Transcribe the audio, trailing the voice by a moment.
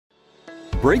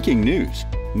Breaking news!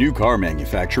 New car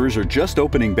manufacturers are just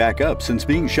opening back up since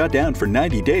being shut down for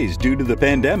 90 days due to the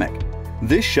pandemic.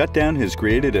 This shutdown has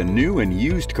created a new and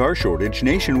used car shortage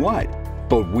nationwide,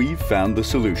 but we've found the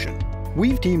solution.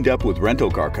 We've teamed up with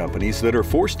rental car companies that are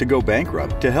forced to go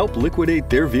bankrupt to help liquidate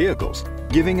their vehicles,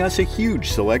 giving us a huge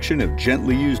selection of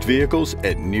gently used vehicles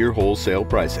at near wholesale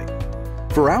pricing.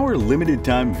 For our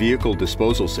limited-time vehicle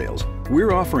disposal sales,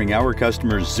 we're offering our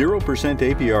customers 0%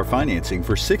 APR financing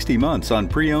for 60 months on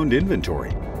pre-owned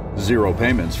inventory, 0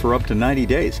 payments for up to 90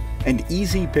 days, and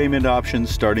easy payment options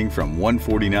starting from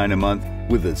 $149 a month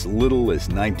with as little as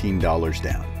 $19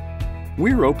 down.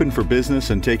 We're open for business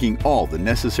and taking all the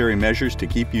necessary measures to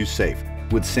keep you safe,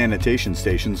 with sanitation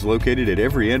stations located at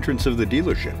every entrance of the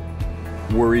dealership.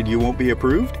 Worried you won't be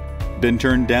approved? Been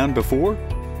turned down before?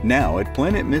 Now at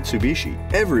Planet Mitsubishi,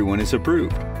 everyone is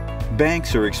approved.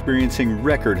 Banks are experiencing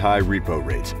record high repo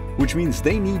rates, which means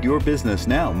they need your business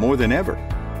now more than ever.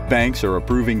 Banks are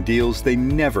approving deals they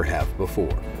never have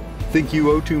before. Think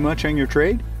you owe too much on your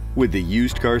trade? With the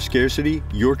used car scarcity,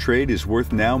 your trade is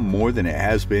worth now more than it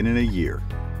has been in a year.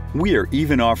 We are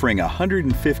even offering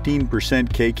 115%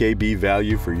 KKB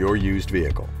value for your used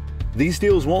vehicle. These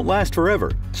deals won't last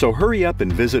forever, so hurry up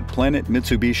and visit Planet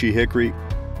Mitsubishi Hickory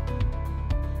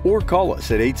or call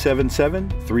us at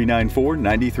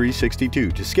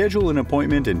 877-394-9362 to schedule an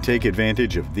appointment and take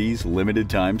advantage of these limited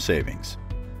time savings.